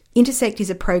INTERSECT. INTERSECT is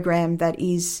a program that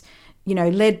is, you know,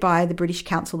 led by the British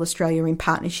Council Australia in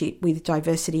partnership with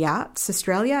Diversity Arts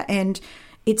Australia, and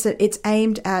it's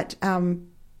aimed at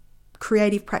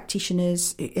creative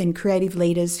practitioners and creative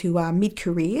leaders who are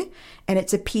mid-career, and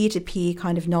it's a peer-to-peer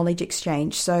kind of knowledge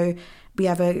exchange. So we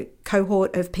have a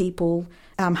cohort of people,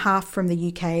 half from the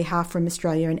UK, half from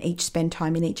Australia, and each spend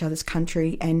time in each other's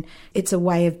country. And it's a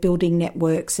way of building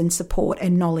networks and support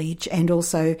and knowledge, and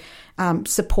also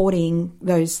supporting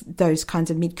those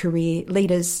kinds of mid-career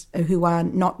leaders who are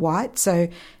not white. So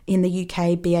in the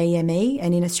UK, BAME,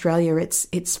 and in Australia,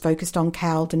 it's focused on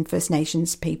CALD and First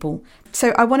Nations people.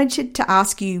 So I wanted to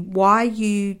ask you why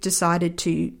you decided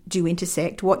to do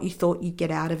INTERSECT, what you thought you'd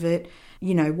get out of it,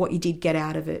 you know, what you did get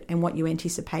out of it, and what you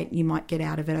anticipate you might get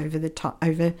out of it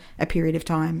over a period of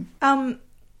time.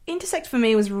 INTERSECT for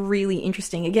me was really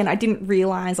interesting. Again, I didn't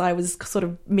realise I was sort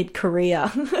of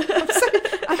mid-career.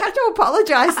 I have to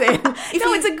apologise then.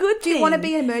 It's a good thing. Do you want to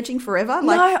be emerging forever?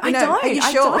 No, I don't. Are you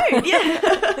sure? I don't.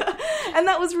 Yeah. And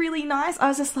that was really nice. I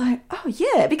was just like, oh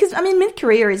yeah, because I mean,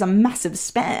 mid-career is a massive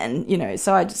span, you know,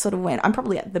 so I just sort of went, I'm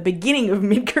probably at the beginning of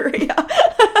mid-career.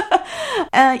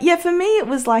 For me, it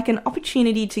was like an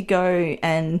opportunity to go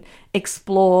and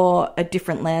explore a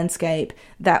different landscape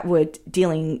that were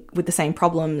dealing with the same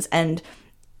problems. And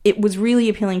it was really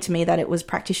appealing to me that it was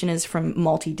practitioners from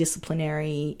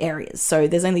multidisciplinary areas. So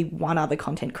there's only one other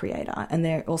content creator, and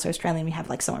they're also Australian. We have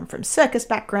like someone from circus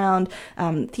background,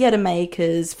 theatre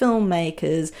makers,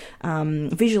 filmmakers,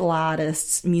 visual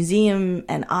artists, museum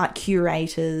and art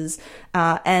curators,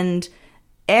 and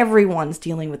everyone's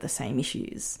dealing with the same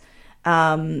issues.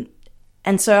 And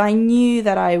so I knew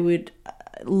that I would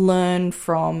learn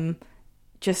from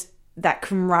just that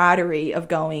camaraderie of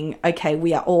going, okay,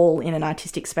 we are all in an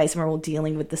artistic space and we're all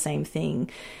dealing with the same thing.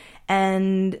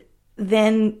 And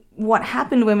then what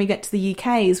happened when we got to the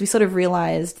UK is we sort of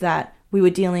realised that we were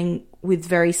dealing with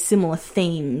very similar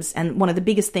themes. And one of the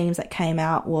biggest themes that came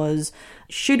out was,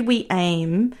 should we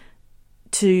aim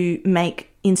to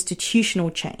make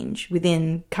institutional change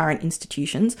within current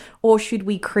institutions, or should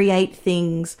we create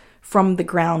things from the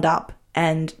ground up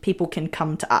and people can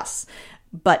come to us?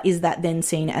 But is that then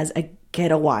seen as a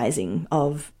ghettoizing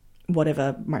of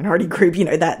whatever minority group,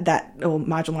 that or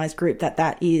marginalized group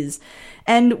that is?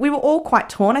 And we were all quite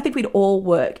torn. I think we'd all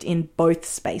worked in both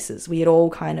spaces. We had all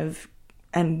kind of,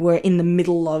 and we're in the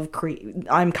middle of,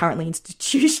 I'm currently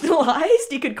institutionalized,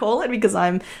 you could call it, because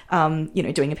I'm, doing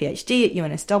a PhD at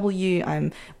UNSW.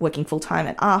 I'm working full time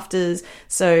at Afters.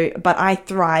 So, but I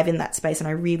thrive in that space and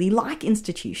I really like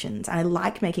institutions. I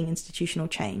like making institutional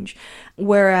change.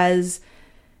 Whereas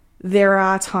there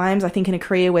are times, I think, in a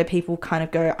career where people kind of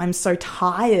go, I'm so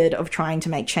tired of trying to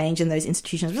make change in those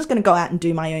institutions. I'm just going to go out and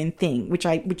do my own thing, which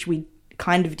we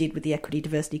kind of did with the Equity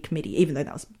Diversity Committee, even though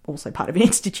that was also part of an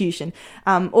institution,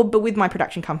 but with my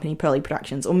production company, Pearly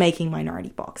Productions, or making Minority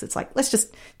Box. It's like, let's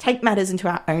just take matters into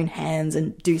our own hands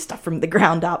and do stuff from the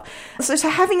ground up. So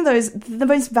having the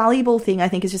most valuable thing, I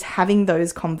think, is just having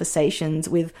those conversations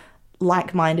with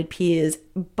like-minded peers,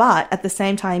 but at the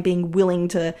same time being willing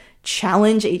to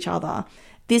challenge each other.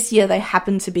 This year they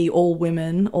happen to be all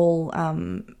women,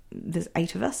 there's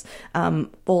 8 of us,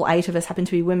 all 8 of us happen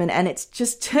to be women, and it's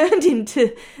just turned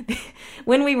into,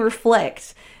 when we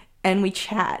reflect and we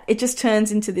chat, it just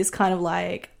turns into this kind of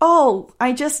like, all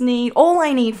I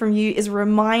need from you is a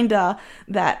reminder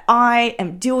that I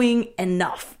am doing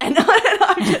enough. And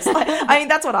I'm just like,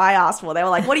 that's what I asked for. They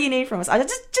were like, what do you need from us? I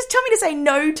just tell me to say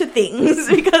no to things,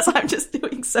 because I'm just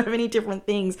doing so many different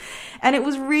things. And it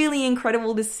was really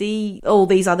incredible to see all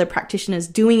these other practitioners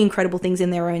doing incredible things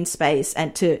in their own space,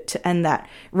 and and that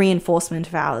reinforcement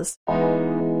of ours.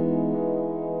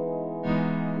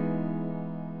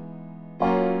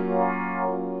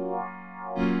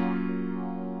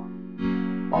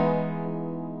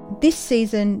 This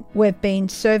season, we've been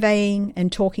surveying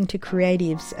and talking to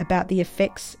creatives about the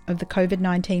effects of the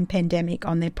COVID-19 pandemic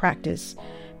on their practice,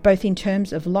 both in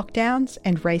terms of lockdowns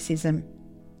and racism.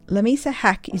 Lamisa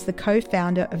Hack is the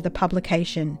co-founder of The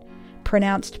Publication,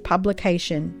 pronounced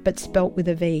publication but spelt with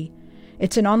a V.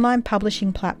 It's an online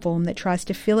publishing platform that tries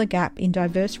to fill a gap in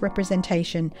diverse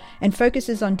representation and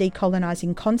focuses on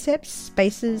decolonising concepts,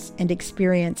 spaces and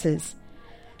experiences.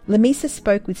 Lamisa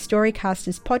spoke with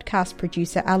Storycaster's podcast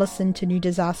producer Alison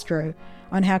Tenu-Desastro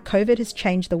on how COVID has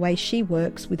changed the way she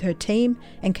works with her team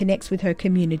and connects with her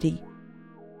community.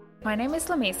 My name is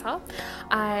Lamisa.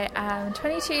 I am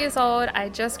 22 years old. I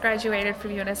just graduated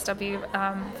from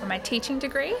UNSW for my teaching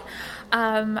degree.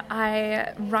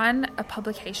 I run a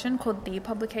publication called The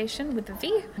Publication with a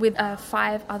V with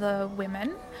 5 other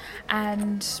women,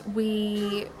 and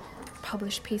we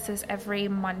publish pieces every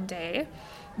Monday.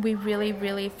 We really,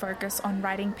 really focus on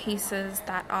writing pieces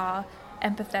that are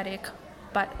empathetic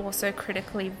but also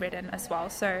critically written as well.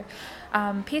 So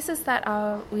pieces that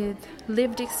are with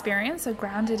lived experience, so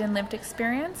grounded in lived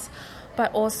experience,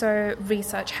 but also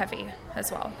research heavy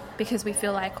as well, because we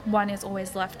feel like one is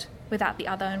always left without the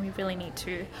other, and we really need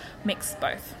to mix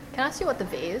both. Can I ask you what the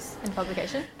V is in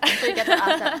publication? I'm sure you get to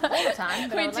ask that all the time.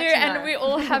 But we do, and we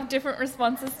all have different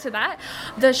responses to that.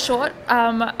 The short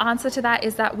answer to that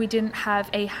is that we didn't have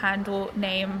a handle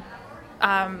name,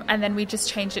 and then we just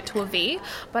changed it to a V.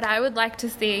 But I would like to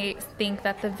think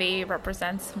that the V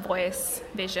represents voice,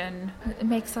 vision. It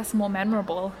makes us more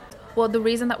memorable. Well, the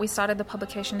reason that we started the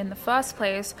publication in the first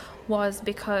place was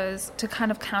because to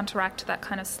kind of counteract that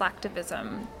kind of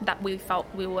slacktivism that we felt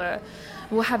we were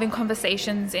having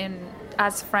conversations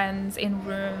as friends in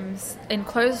rooms, in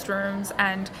closed rooms,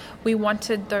 and we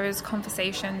wanted those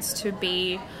conversations to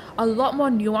be a lot more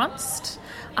nuanced,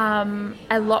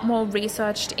 a lot more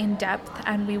researched in depth,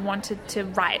 and we wanted to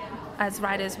write. As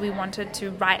writers, we wanted to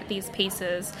write these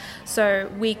pieces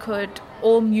so we could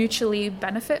all mutually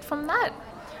benefit from that.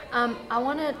 I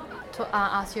wanted to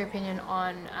ask your opinion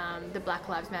on the Black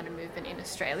Lives Matter movement in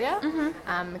Australia,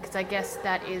 because I guess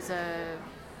that is a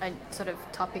sort of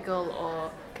topical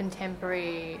or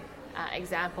contemporary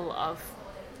example of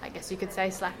I guess you could say,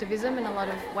 slacktivism in a lot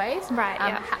of ways. Right,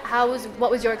 yeah.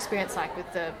 What was your experience like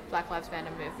with the Black Lives Matter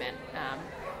movement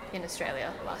in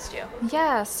Australia last year?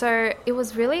 Yeah, so it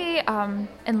was really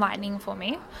enlightening for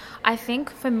me. I think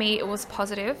for me it was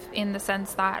positive in the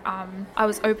sense that I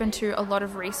was open to a lot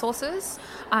of resources.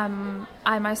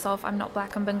 I myself, I'm not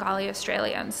Black, I'm Bengali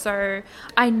Australian, so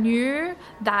I knew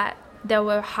that there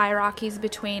were hierarchies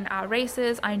between our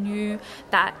races. I knew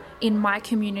that in my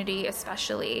community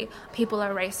especially, people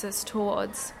are racist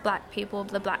towards Black people,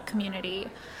 the Black community.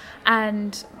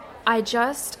 And I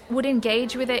just would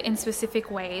engage with it in specific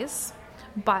ways,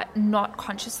 but not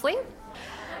consciously.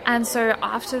 And so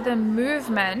after the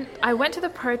movement, I went to the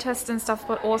protests and stuff,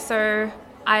 but also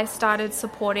I started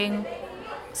supporting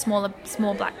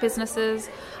small Black businesses.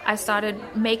 I started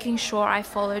making sure I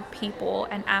followed people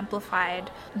and amplified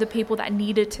the people that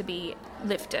needed to be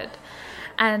lifted.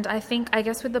 And I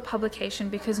guess with the publication,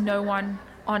 because no one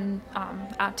on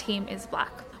our team is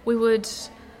Black, we wrote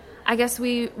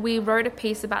a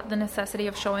piece about the necessity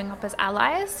of showing up as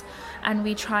allies, and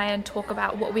we try and talk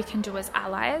about what we can do as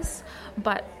allies,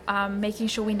 but making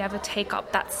sure we never take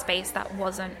up that space that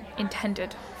wasn't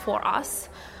intended for us,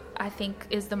 I think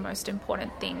is the most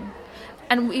important thing.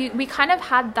 And we kind of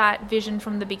had that vision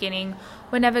from the beginning.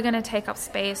 We're never going to take up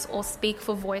space or speak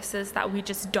for voices that we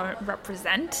just don't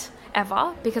represent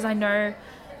ever, because I know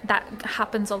that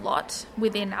happens a lot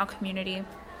within our community.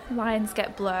 Lines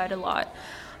get blurred a lot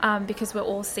because we're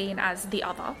all seen as the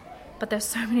other, but there's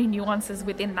so many nuances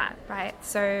within that, right?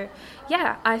 So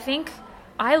yeah, I think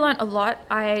I learned a lot.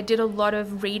 I did a lot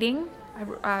of reading,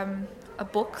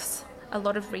 books, a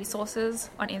lot of resources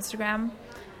on Instagram.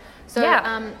 So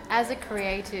yeah. As a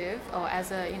creative or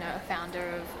as a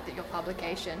founder of your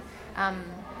publication,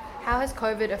 how has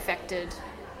COVID affected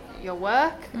your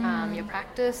work, your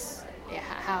practice? Yeah,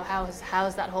 how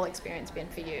has that whole experience been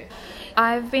for you?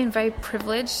 I've been very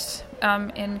privileged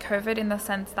in COVID in the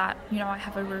sense that I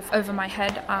have a roof over my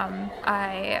head.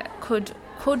 I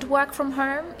could work from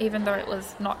home, even though it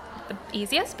was not the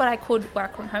easiest, but I could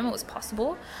work from home. It was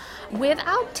possible. With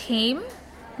our team,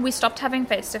 we stopped having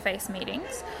face-to-face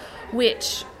meetings,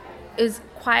 which is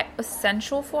quite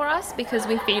essential for us because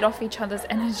we feed off each other's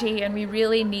energy and we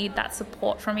really need that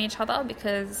support from each other,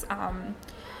 because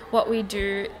what we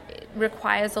do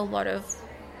requires a lot of,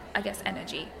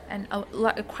 energy, and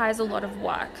it requires a lot of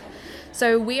work.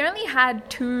 So we only had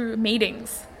 2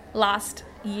 meetings last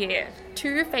year,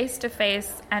 2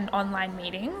 face-to-face and online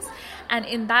meetings, and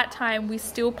in that time we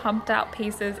still pumped out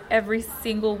pieces every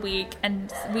single week,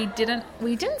 and we didn't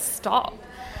stop.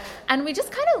 And we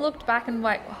just kind of looked back and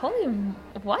like, holy,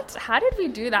 what? How did we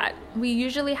do that? We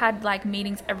usually had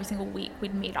meetings every single week.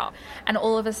 We'd meet up, and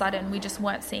all of a sudden we just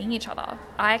weren't seeing each other.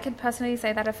 I could personally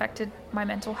say that affected my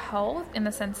mental health in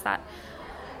the sense that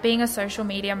being a social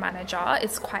media manager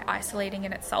is quite isolating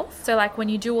in itself. So when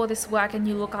you do all this work and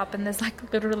you look up and there's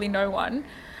literally no one,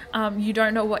 you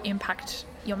don't know what impact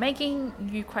you're making.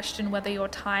 You question whether your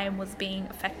time was being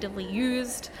effectively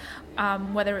used,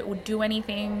 whether it would do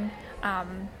anything.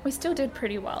 We still did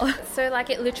pretty well. So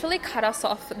it literally cut us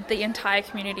off, the entire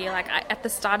community. At the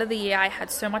start of the year, I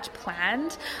had so much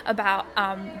planned about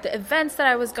the events that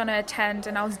I was going to attend,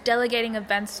 and I was delegating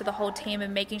events to the whole team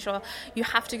and making sure you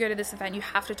have to go to this event, you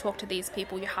have to talk to these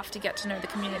people, you have to get to know the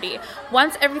community.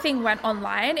 Once everything went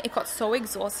online, it got so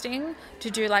exhausting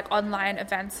to do online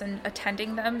events and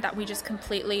attending them that we just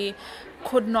completely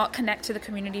could not connect to the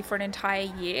community for an entire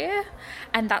year.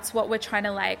 And that's what we're trying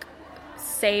to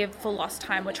save for lost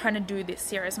time. We're trying to do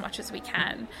this year as much as we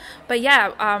can. But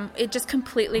yeah, it just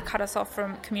completely cut us off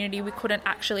from community. We couldn't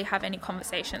actually have any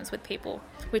conversations with people,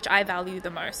 which I value the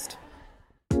most.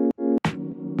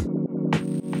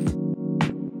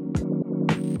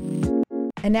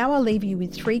 And now I'll leave you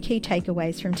with 3 key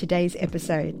takeaways from today's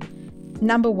episode.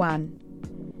 Number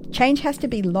 1, change has to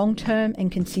be long-term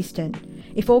and consistent.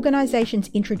 If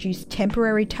organisations introduce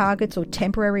temporary targets or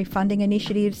temporary funding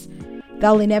initiatives,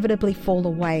 they'll inevitably fall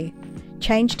away.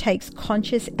 Change takes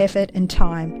conscious effort and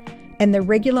time, and the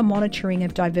regular monitoring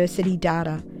of diversity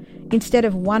data. Instead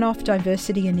of one-off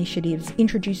diversity initiatives,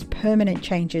 introduce permanent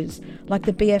changes like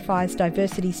the BFI's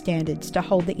diversity standards to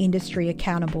hold the industry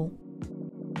accountable.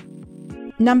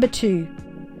 Number 2,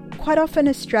 quite often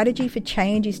a strategy for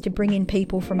change is to bring in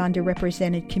people from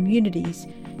underrepresented communities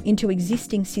into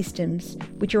existing systems,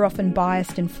 which are often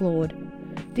biased and flawed.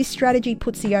 This strategy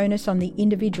puts the onus on the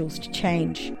individuals to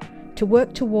change. To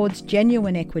work towards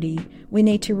genuine equity, we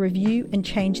need to review and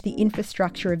change the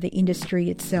infrastructure of the industry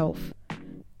itself.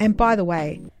 And by the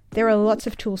way, There are lots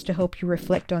of tools to help you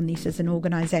reflect on this as an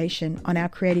organisation on our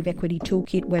Creative Equity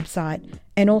Toolkit website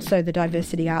and also the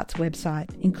Diversity Arts website,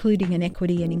 including an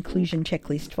equity and inclusion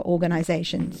checklist for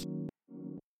organisations.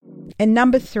 And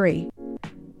number 3,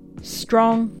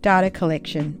 strong data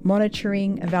collection,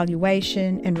 monitoring,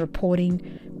 evaluation and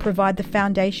reporting provide the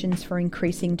foundations for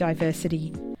increasing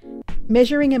diversity.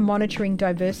 Measuring and monitoring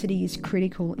diversity is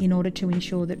critical in order to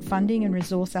ensure that funding and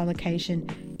resource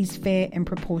allocation is fair and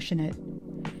proportionate.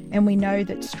 And we know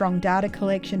that strong data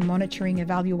collection, monitoring,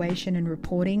 evaluation and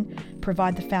reporting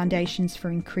provide the foundations for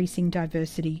increasing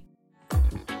diversity.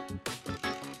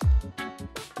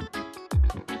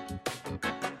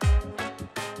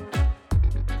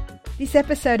 This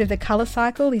episode of The Colour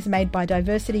Cycle is made by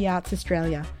Diversity Arts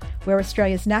Australia. We're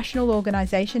Australia's national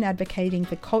organisation advocating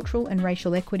for cultural and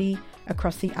racial equity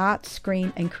across the arts,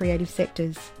 screen and creative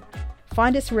sectors.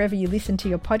 Find us wherever you listen to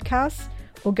your podcasts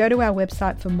or go to our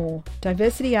website for more,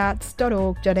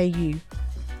 diversityarts.org.au.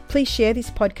 Please share this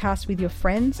podcast with your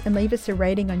friends and leave us a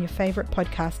rating on your favourite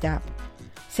podcast app.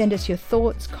 Send us your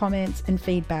thoughts, comments and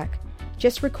feedback.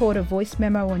 Just record a voice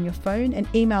memo on your phone and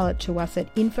email it to us at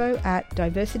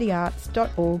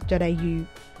info@diversityarts.org.au.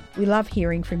 We love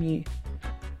hearing from you.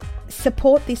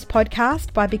 Support this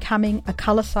podcast by becoming a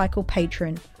Colour Cycle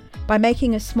patron. By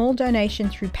making a small donation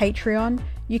through Patreon,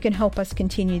 you can help us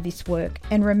continue this work.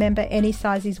 And remember, any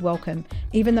size is welcome,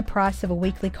 even the price of a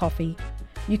weekly coffee.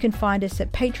 You can find us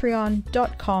at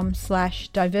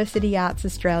patreon.com/Diversity Arts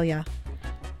Australia.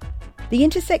 The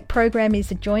INTERSECT program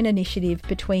is a joint initiative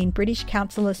between British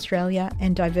Council Australia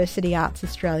and Diversity Arts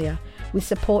Australia, with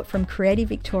support from Creative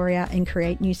Victoria and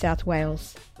Create New South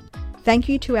Wales. Thank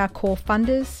you to our core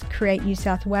funders, Create New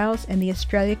South Wales and the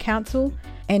Australia Council,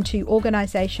 and to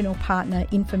organisational partner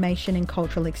Information and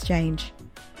Cultural Exchange.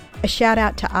 A shout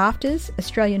out to AFTRS,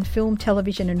 Australian Film,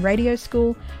 Television and Radio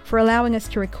School, for allowing us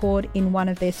to record in one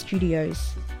of their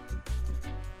studios.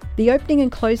 The opening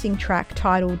and closing track,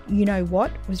 titled You Know What,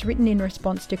 was written in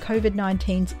response to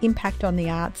COVID-19's impact on the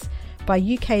arts by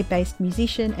UK-based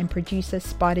musician and producer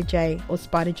Spider J, or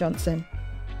Spider Johnson.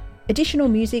 Additional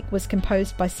music was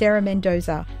composed by Sarah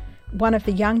Mendoza, one of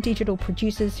the young digital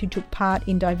producers who took part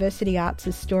in Diversity Arts'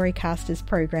 Storycasters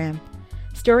program.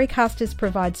 Storycasters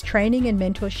provides training and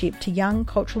mentorship to young,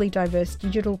 culturally diverse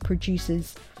digital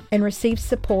producers and receives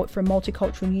support from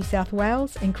Multicultural New South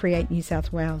Wales and Create New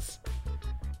South Wales.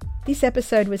 This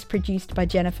episode was produced by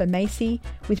Jennifer Macy,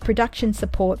 with production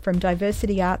support from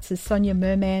Diversity Arts' Sonia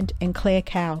Mermand and Claire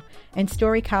Cow, and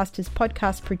Storycasters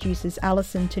podcast producers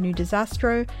Alison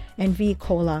Tanu-Desastro and Veer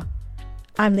Kaula.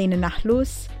 I'm Lena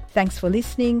Nahlous. Thanks for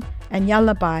listening, and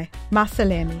yalla bye, ma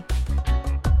salami.